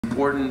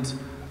important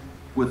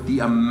with the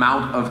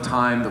amount of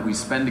time that we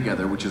spend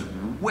together, which is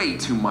way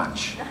too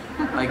much.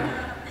 Like,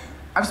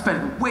 I've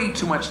spent way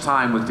too much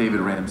time with David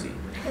Ramsey.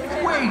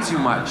 Way too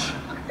much.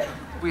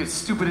 We have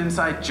stupid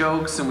inside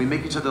jokes and we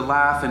make each other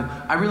laugh, and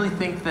I really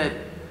think that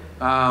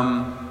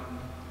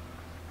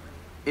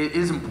it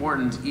is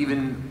important,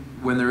 even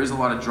when there is a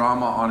lot of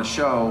drama on a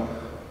show,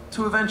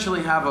 to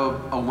eventually have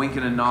a wink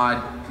and a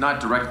nod, not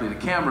directly to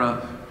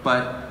camera,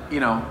 but you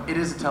know, it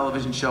is a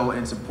television show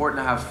and it's important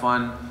to have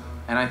fun,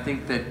 and I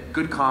think that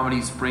good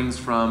comedy springs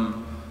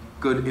from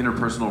good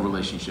interpersonal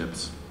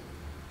relationships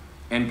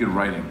and good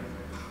writing,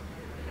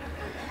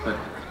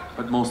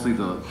 but mostly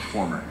the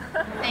former.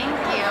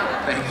 Thank you.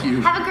 Thank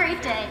you. Have a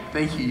great day.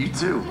 Thank you, you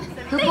too.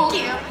 Thank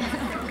you.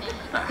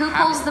 Who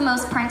pulls the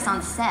most pranks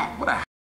on set? What a